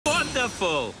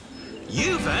Wonderful!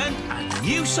 You've earned a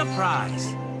new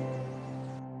surprise.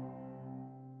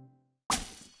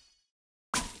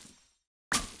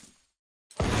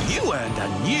 You earned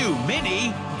a new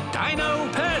mini Dino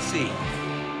Percy.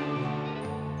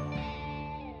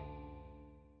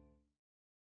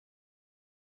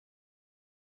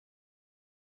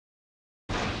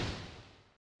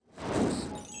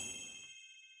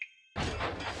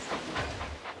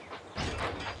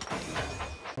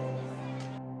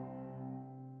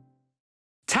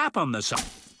 Tap on the side.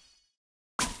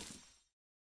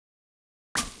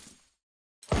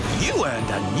 You earned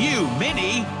a new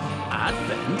mini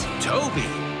Advent Toby.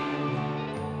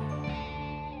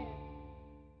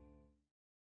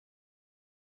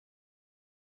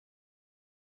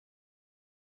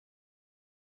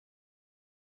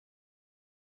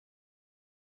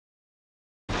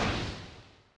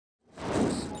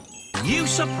 New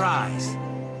surprise.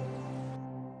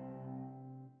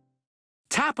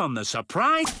 Tap on the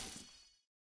surprise.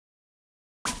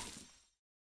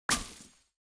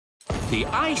 The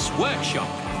Ice Workshop.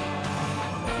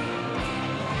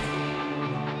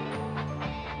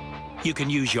 You can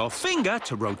use your finger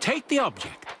to rotate the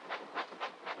object.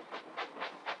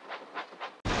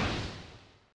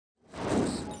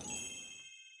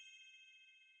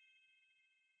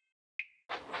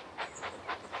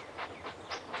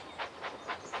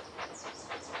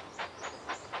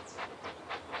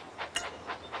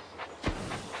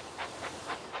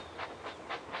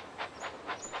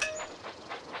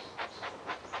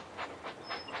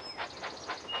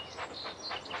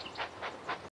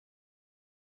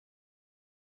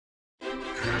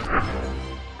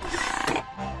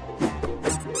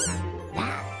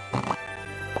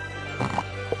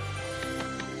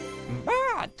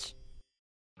 Budge!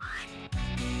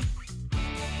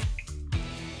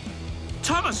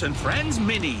 Thomas and Friends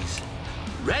Minis.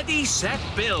 Ready, Set,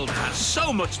 Build has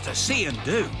so much to see and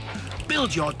do.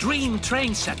 Build your dream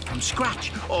train set from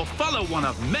scratch or follow one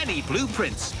of many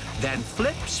blueprints. Then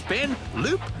flip, spin,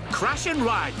 loop, crash and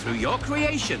ride through your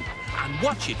creation and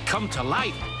watch it come to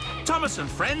life. Thomas and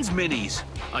Friends Minis.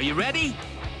 Are you ready?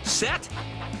 Set,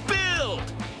 build!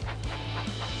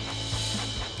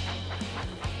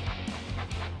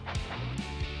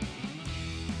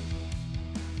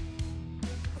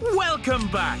 Welcome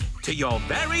back to your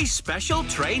very special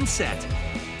train set.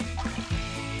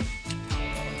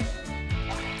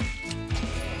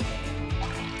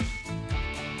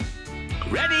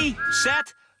 Ready,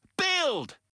 set,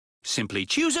 build! Simply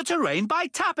choose a terrain by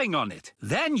tapping on it.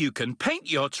 Then you can paint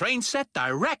your train set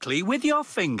directly with your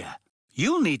finger.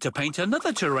 You'll need to paint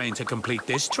another terrain to complete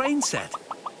this train set.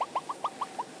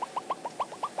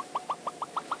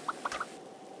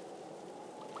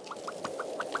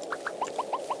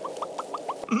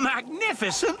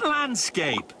 Magnificent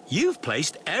landscape! You've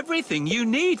placed everything you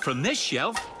need from this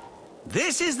shelf.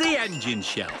 This is the engine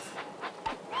shelf.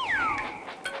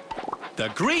 The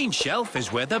green shelf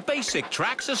is where the basic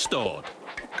tracks are stored.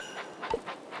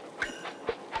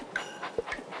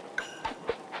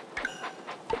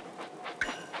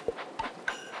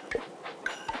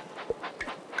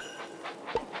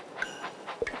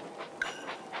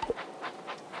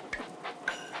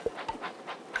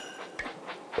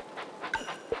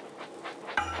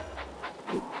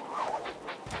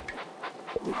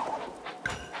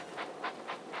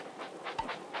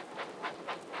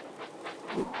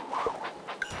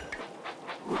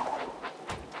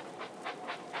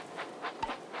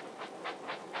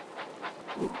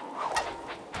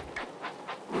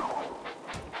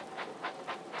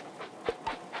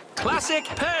 Classic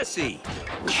Percy.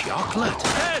 Chocolate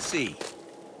Percy.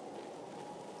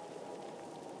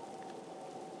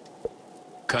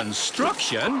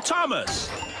 Construction Thomas.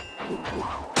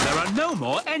 There are no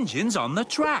more engines on the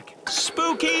track.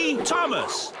 Spooky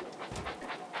Thomas.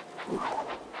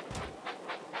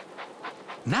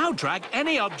 Now drag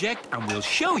any object and we'll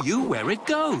show you where it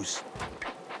goes.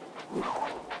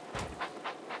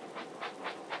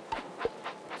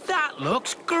 That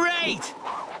looks great!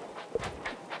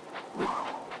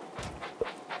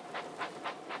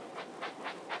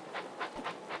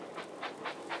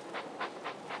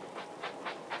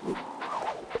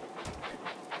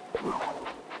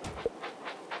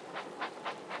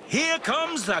 Here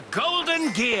comes the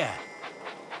golden gear.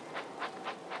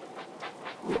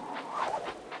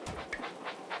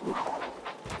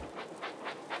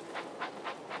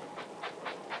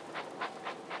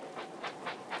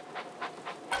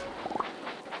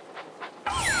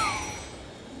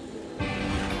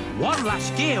 One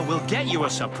last gear will get you a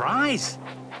surprise.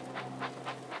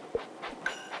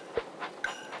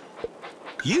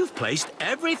 You've placed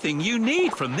everything you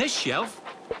need from this shelf.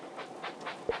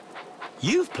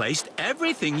 You've placed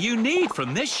everything you need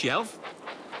from this shelf.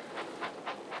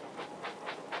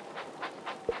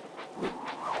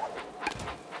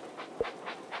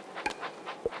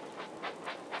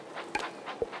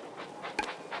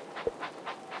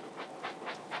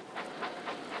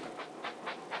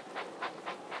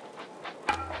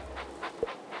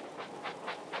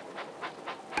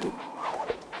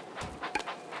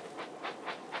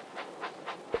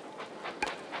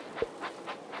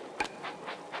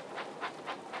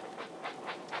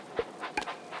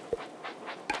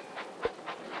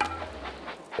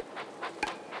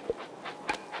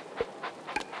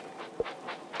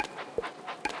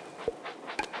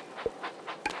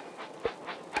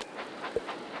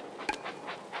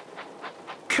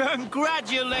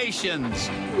 Congratulations!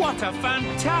 What a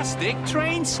fantastic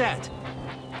train set!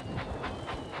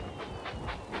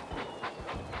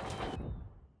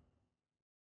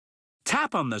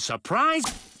 Tap on the surprise.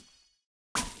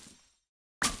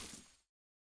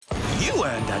 You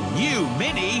earned a new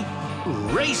mini,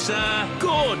 Racer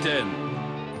Gordon.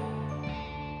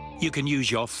 You can use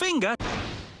your finger.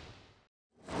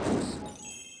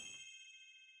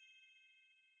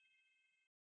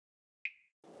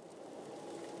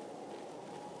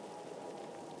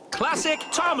 Classic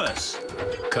Thomas.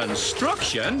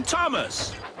 Construction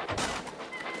Thomas.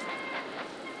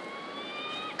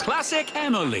 Classic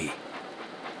Emily.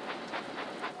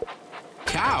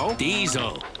 Cow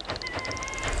Diesel.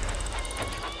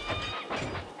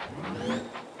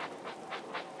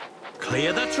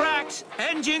 Clear the tracks.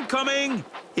 Engine coming.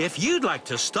 If you'd like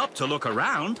to stop to look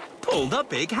around, pull the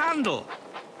big handle.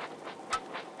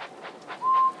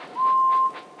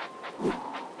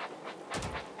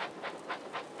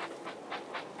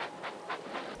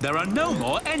 There are no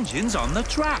more engines on the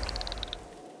track.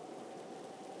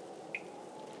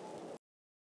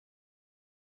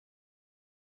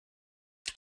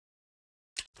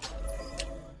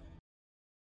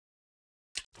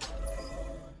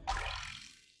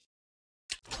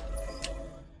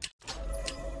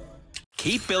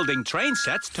 Keep building train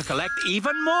sets to collect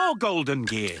even more golden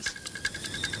gears.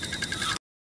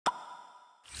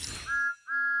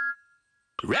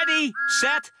 Ready,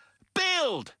 set,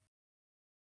 build!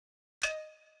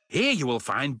 Here you will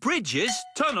find bridges,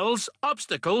 tunnels,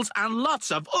 obstacles, and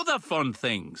lots of other fun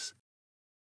things.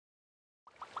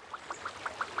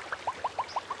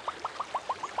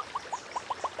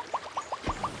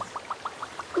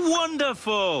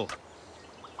 Wonderful!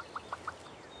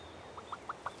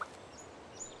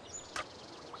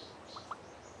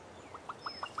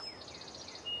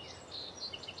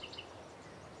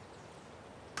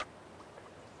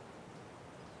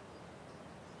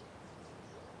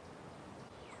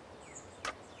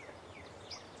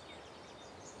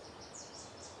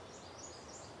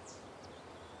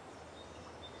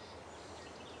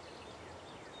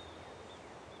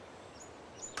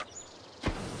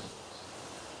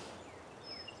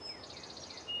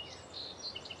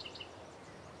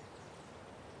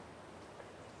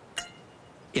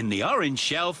 In the orange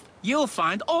shelf, you'll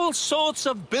find all sorts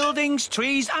of buildings,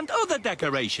 trees, and other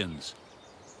decorations.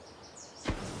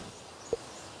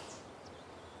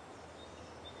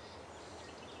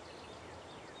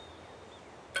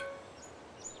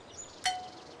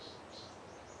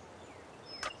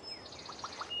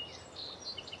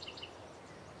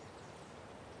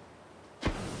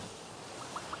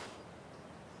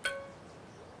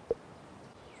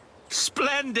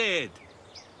 Splendid!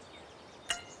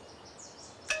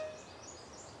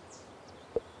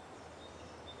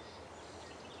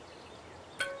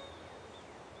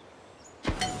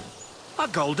 A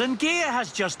golden gear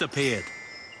has just appeared.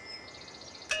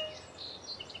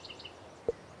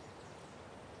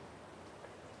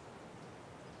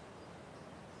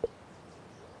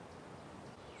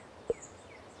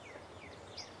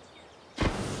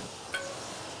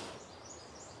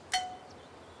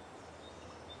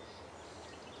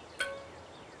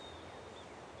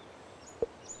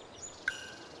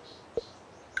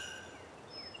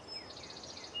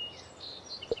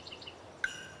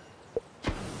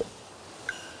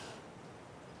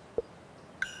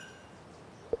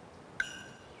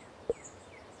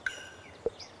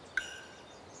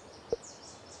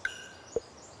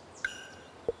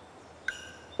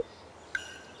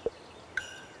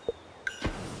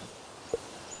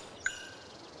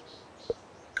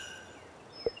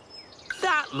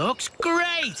 That looks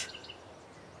great!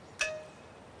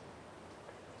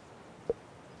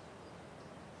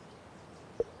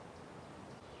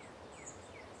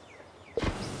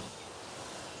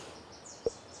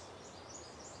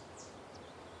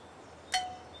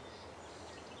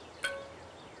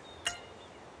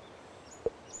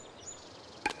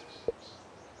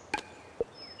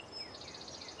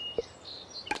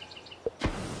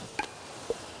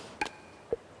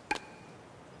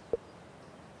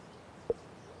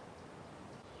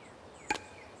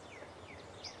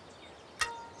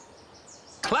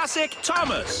 Classic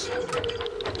Thomas.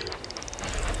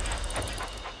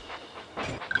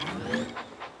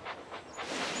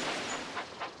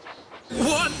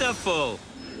 Wonderful!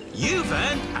 You've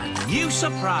earned a new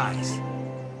surprise.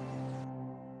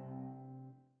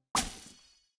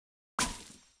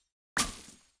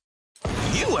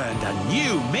 You earned a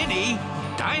new mini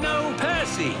Dino